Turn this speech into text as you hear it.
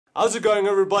How's it going,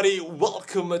 everybody?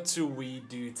 Welcome to We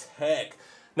Do Tech.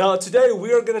 Now today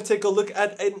we are going to take a look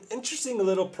at an interesting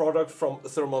little product from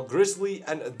Grizzly,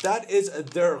 and that is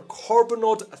their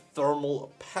Carbonaut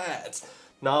thermal pads.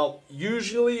 Now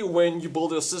usually when you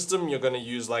build a system you're going to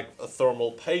use like a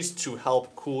thermal paste to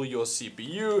help cool your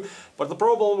CPU, but the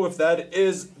problem with that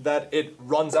is that it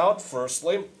runs out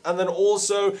firstly, and then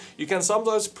also you can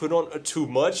sometimes put on too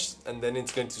much and then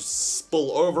it's going to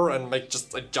spill over and make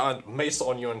just a giant mess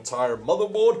on your entire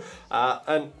motherboard,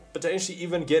 and potentially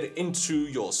even get into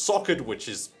your socket, which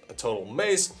is a total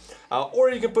mess,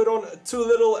 or you can put on too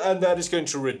little and that is going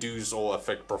to reduce or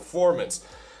affect performance.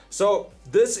 So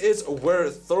this is where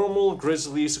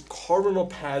Grizzly's Carbonaut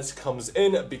pads comes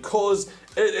in, because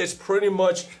it is pretty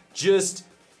much just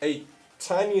a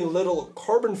tiny little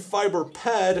carbon fiber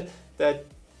pad that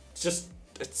it's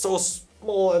so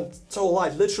small and so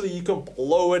light. Literally you can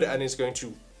blow it and it's going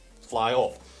to fly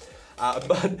off.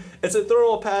 But it's a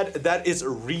thermal pad that is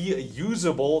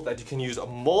reusable, that you can use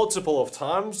multiple of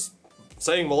times.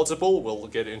 Saying multiple, we'll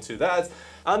get into that.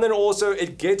 And then also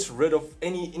it gets rid of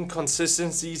any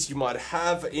inconsistencies you might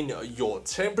have in your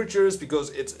temperatures, because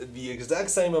it's the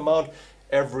exact same amount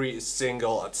every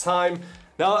single time.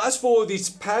 Now as for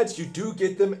these pads, you do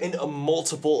get them in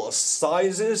multiple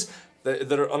sizes.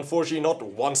 They're unfortunately not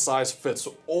one size fits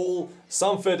all.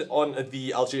 Some fit on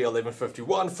the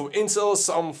LG1151 for Intel,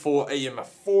 some for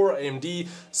AM4, AMD,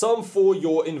 some for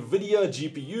your NVIDIA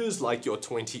GPUs like your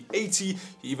 2080. You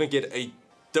even get a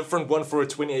different one for a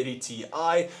 2080 Ti,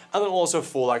 and then also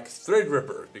for like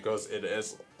Threadripper, because it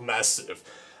is massive.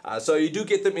 So you do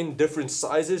get them in different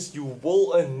sizes. You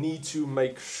will need to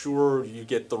make sure you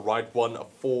get the right one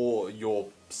for your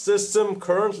system.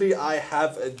 Currently I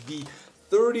have the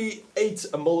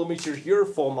 38mm here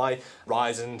for my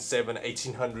Ryzen 7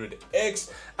 1800X,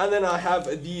 and then I have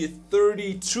the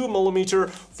 32mm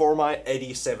for my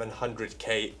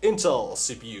 8700K Intel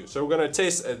CPU. So we're gonna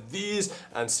test these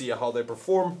and see how they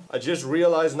perform. I just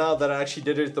realized now that I actually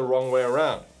did it the wrong way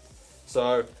around.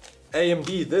 So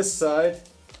AMD this side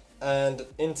and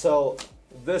Intel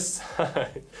this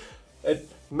side. It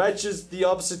matches the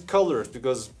opposite colors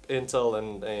because Intel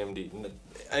and AMD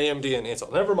and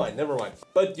Intel. Never mind.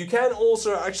 But you can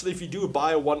also actually, if you do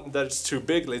buy one that's too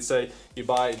big, let's say you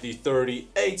buy the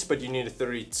 38 but you need a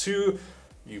 32,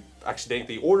 you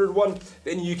accidentally ordered one,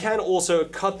 then you can also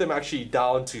cut them actually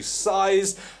down to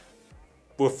size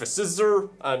with a scissor,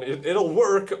 and it'll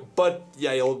work. But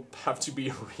yeah, you'll have to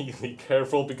be really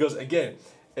careful, because again,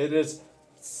 it is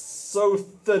so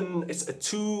thin. It's a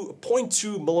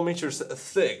 2.2 millimeters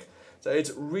thick, so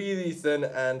it's really thin,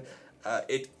 and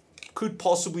it could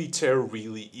possibly tear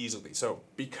really easily, so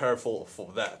be careful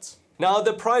for that. Now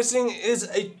the pricing is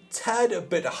a tad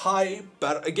bit high,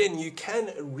 but again you can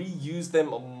reuse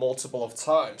them multiple of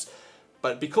times.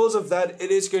 But because of that,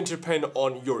 it is going to depend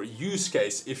on your use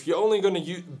case. If you're only going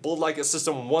to build like a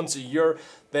system once a year,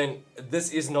 then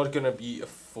this is not going to be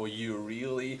for you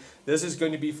really. This is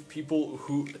going to be for people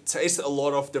who taste a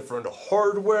lot of different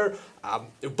hardware,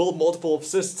 build multiple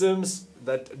systems,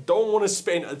 that don't want to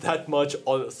spend that much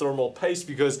on thermal paste,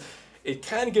 because it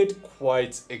can get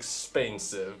quite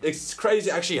expensive. It's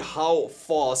crazy actually how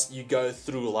fast you go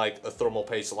through like a thermal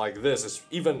paste like this. It's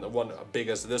even one big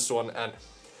as this one, and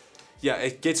yeah,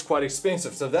 it gets quite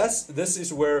expensive. So this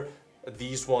is where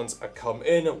these ones come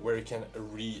in, where you can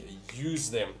reuse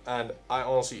them, and I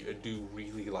honestly do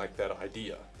really like that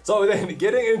idea. So then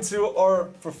getting into our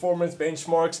performance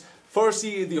benchmarks,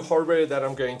 firstly the hardware that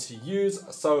I'm going to use.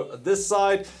 So this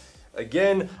side,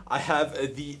 again, I have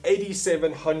the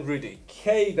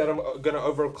 8700K that I'm gonna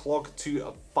overclock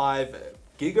to 5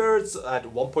 gigahertz at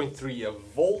 1.3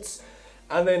 volts,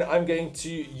 and then I'm going to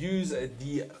use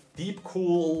the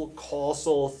Deepcool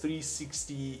Castle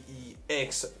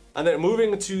 360EX. And then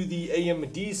moving to the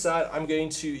AMD side, I'm going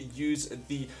to use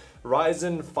the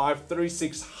Ryzen 5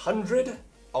 3600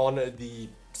 on the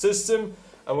system,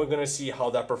 and we're going to see how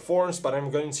that performs. But I'm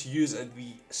going to use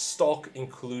the stock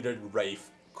included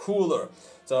Wraith cooler.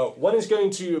 So one is going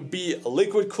to be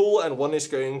liquid cool and one is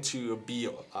going to be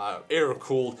air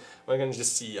cooled. We're going to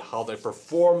just see how they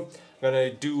perform. I'm going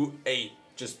to do a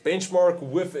just benchmark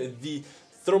with the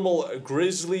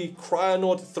Grizzly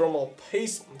Carbonaut thermal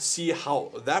paste, see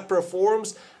how that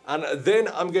performs, and then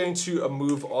I'm going to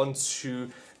move on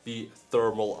to the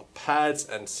thermal pads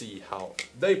and see how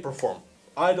they perform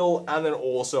idle, and then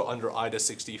also under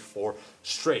IDA64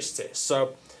 stress test.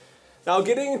 So now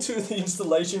getting into the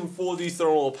installation for these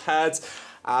thermal pads,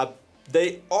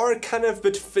 they are kind of a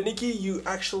bit finicky. You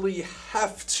actually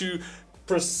have to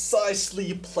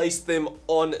precisely place them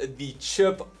on the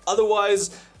chip, otherwise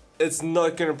it's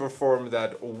not gonna perform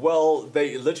that well.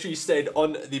 They literally stated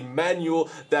on the manual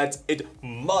that it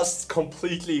must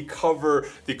completely cover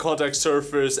the contact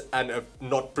surface and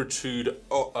not protrude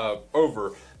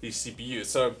over the CPU.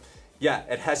 So yeah,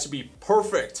 it has to be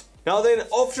perfect. Now then,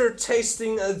 after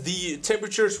tasting the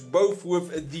temperatures both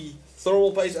with the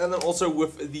thermal paste and then also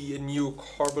with the new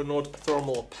Carbonaut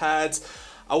thermal pads,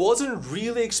 I wasn't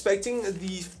really expecting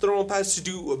the thermal pads to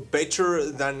do better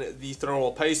than the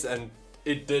thermal paste, and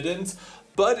it didn't.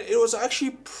 But it was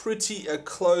actually pretty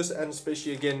close, and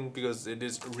especially again because it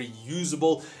is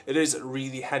reusable, it is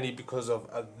really handy because of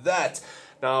that.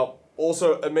 Now,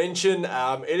 also a mention,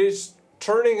 it is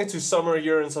turning into summer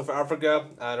here in South Africa,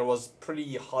 and it was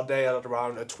pretty hot day at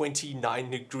around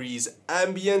 29 degrees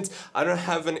ambient. I don't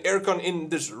have an aircon in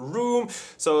this room,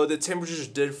 so the temperatures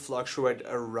did fluctuate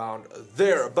around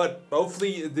there, but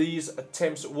hopefully these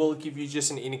temps will give you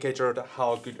just an indicator of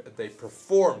how good they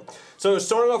perform. So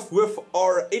starting off with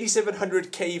our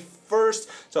 8700K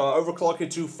first, so I overclocked it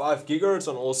to 5 GHz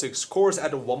on all 6 cores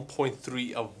at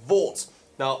 1.3 volts.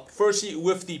 Now, firstly,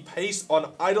 with the paste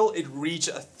on idle, it reached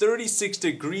 36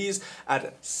 degrees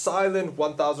at silent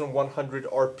 1100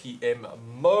 RPM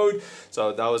mode.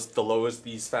 So that was the lowest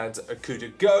these fans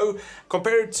could go.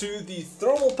 Compared to the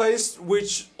thermal paste,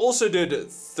 which also did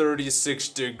 36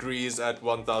 degrees at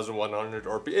 1100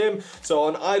 RPM. So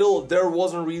on idle, there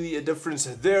wasn't really a difference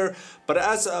there. But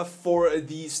as for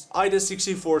these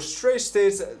AIDA64 stress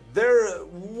tests, there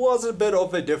was a bit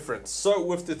of a difference. So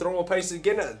with the thermal paste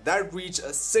again, that reached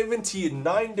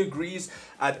 79 degrees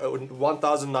at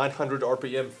 1900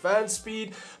 RPM fan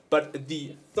speed, but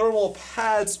the thermal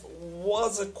pads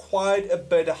was quite a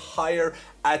bit higher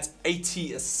at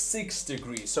 86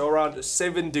 degrees, so around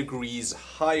 7 degrees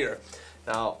higher.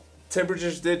 Now,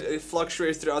 temperatures did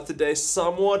fluctuate throughout the day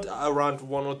somewhat, around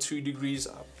 1 or 2 degrees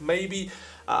maybe,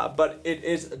 but it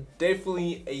is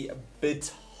definitely a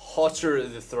bit hotter,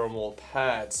 the thermal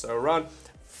pads, so around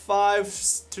 5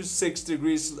 to 6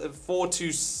 degrees, 4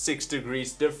 to 6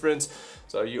 degrees difference,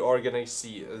 so you are gonna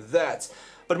see that.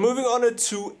 But moving on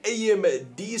to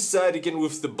AMD side, again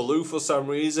with the blue for some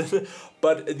reason,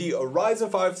 but the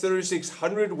Ryzen 5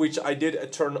 3600, which I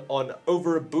did turn on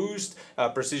overboost,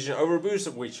 precision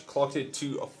overboost, which clocked it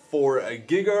to 4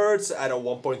 GHz at a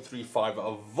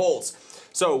 1.35 volts.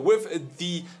 So with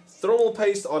the thermal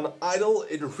paste on idle,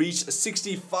 it reached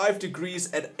 65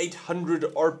 degrees at 800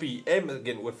 RPM,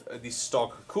 again with the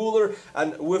stock cooler,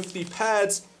 and with the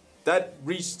pads, that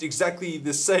reached exactly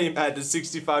the same at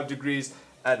 65 degrees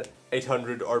at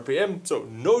 800 RPM, so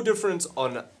no difference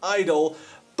on idle.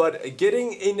 But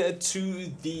getting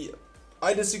into the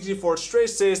AIDA64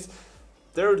 stress test,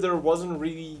 there wasn't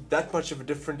really that much of a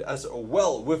difference as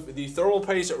well, with the thermal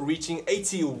paste reaching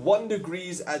 81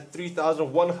 degrees at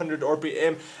 3100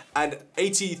 RPM and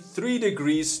 83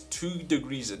 degrees, 2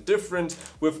 degrees different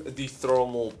with the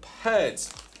thermal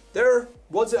pads. There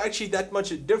wasn't actually that much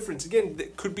difference. Again, there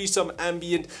could be some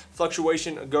ambient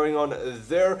fluctuation going on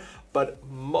there, but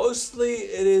mostly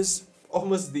it is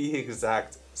almost the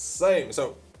exact same.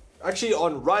 So actually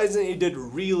on Ryzen it did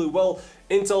really well.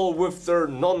 Intel with their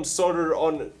non-solder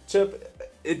on chip,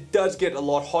 it does get a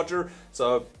lot hotter,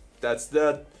 so that's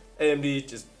that. AMD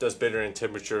just does better in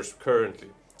temperatures currently.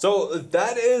 So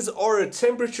that is our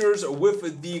temperatures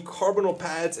with the Carbonaut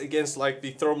pads against like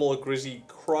the thermal Grizzly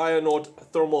Carbonaut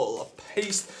thermal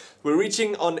paste. We're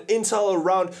reaching on Intel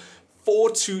around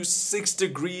 4 to 6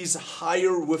 degrees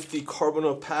higher with the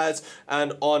Carbonaut pads,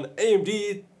 and on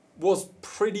AMD was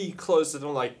pretty close to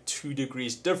like 2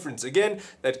 degrees difference. Again,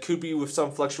 that could be with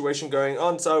some fluctuation going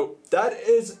on. So that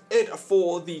is it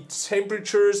for the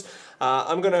temperatures.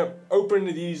 I'm gonna open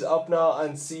these up now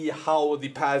and see how the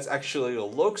pads actually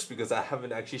looks, because I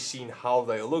haven't actually seen how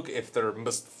they look, if they're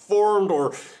misformed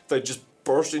or if they just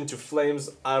burst into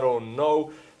flames, I don't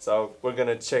know. So we're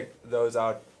gonna check those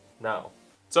out now.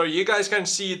 So you guys can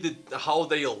see how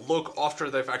they look after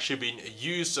they've actually been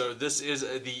used. So this is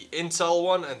the Intel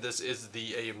one and this is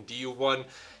the AMD one. You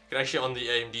can actually on the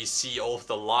AMD see all of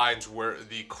the lines where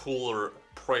the cooler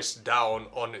pressed down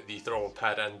on the thermal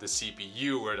pad and the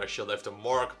CPU, where it actually left a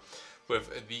mark.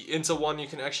 With the Intel one, you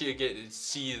can actually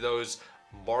see those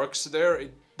marks there.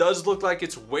 It does look like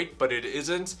it's wet, but it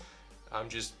isn't. I'm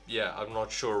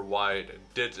not sure why it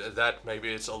did that. Maybe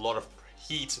it's a lot of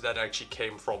heat that actually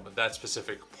came from that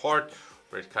specific part,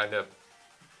 where it kind of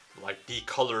like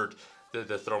decolored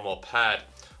the thermal pad.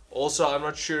 Also, I'm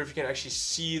not sure if you can actually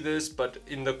see this, but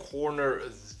in the corner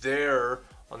there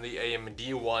on the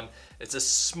AMD one, it's a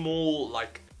small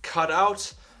like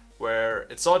cutout where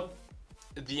it's not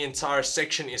the entire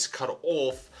section is cut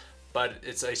off, but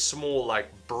it's a small like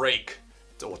break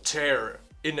or tear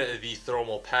in the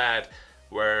thermal pad,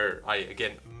 where I,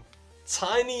 again,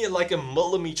 tiny, like a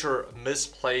millimeter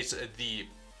misplace the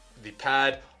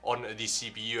pad on the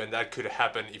CPU, and that could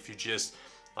happen if you just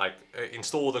like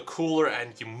install the cooler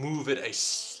and you move it a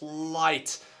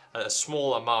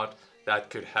small amount. That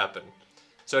could happen.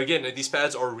 So again, these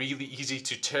pads are really easy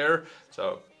to tear,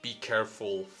 so be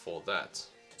careful for that.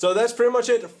 So that's pretty much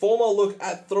it for my look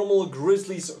at Thermal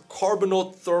Grizzly's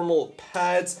Carbonaut thermal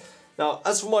pads. Now,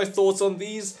 as for my thoughts on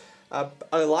these,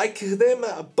 I like them,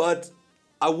 but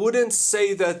I wouldn't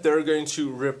say that they're going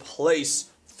to replace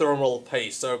thermal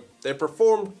paste. So they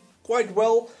perform quite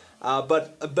well,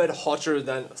 but a bit hotter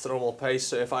than thermal paste.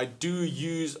 So if I do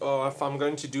use, or if I'm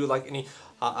going to do like any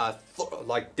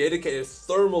like dedicated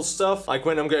thermal stuff, like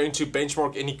when I'm going to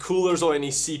benchmark any coolers or any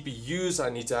CPUs, I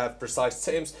need to have precise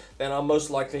temps, then I'm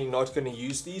most likely not going to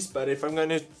use these. But if I'm going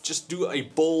to just do a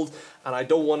build and I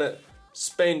don't want to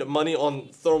spend money on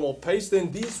thermal paste,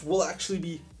 then these will actually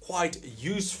be quite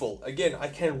useful. Again, I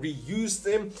can reuse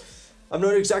them. I'm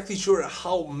not exactly sure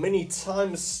how many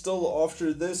times still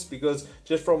after this, because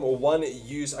just from one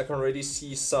use I can already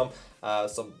see some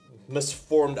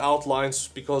misformed outlines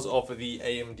because of the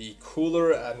AMD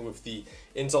cooler, and with the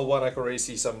Intel one I can already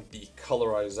see some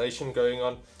decolorization going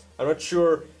on. I'm not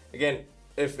sure, again,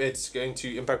 if it's going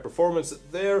to impact performance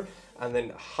there, and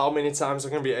then how many times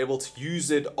I'm going to be able to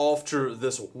use it after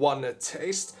this one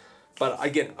test. But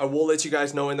again, I will let you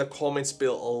guys know in the comments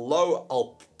below.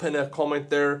 I'll pin a comment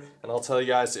there and I'll tell you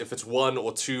guys if it's 1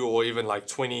 or 2 or even like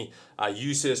 20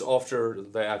 uses after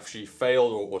they actually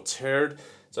failed or teared.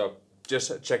 So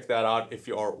just check that out if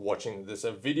you are watching this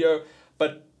video.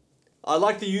 But I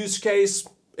like the use case.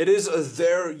 It is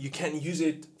there. You can use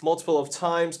it multiple of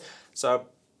times. So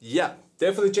yeah,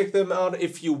 definitely check them out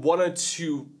if you wanted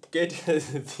to get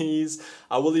these.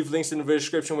 I will leave links in the video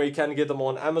description where you can get them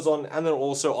on Amazon and then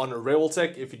also on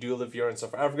Revoltech if you do live here in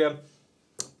South Africa.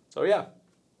 So yeah,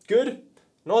 good.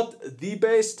 Not the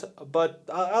best, but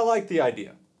I like the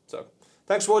idea. So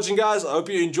thanks for watching, guys. I hope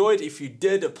you enjoyed. If you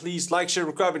did, please like, share,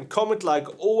 subscribe, and comment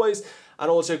like always. And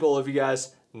I'll check all of you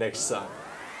guys next time.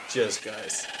 Cheers,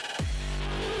 guys.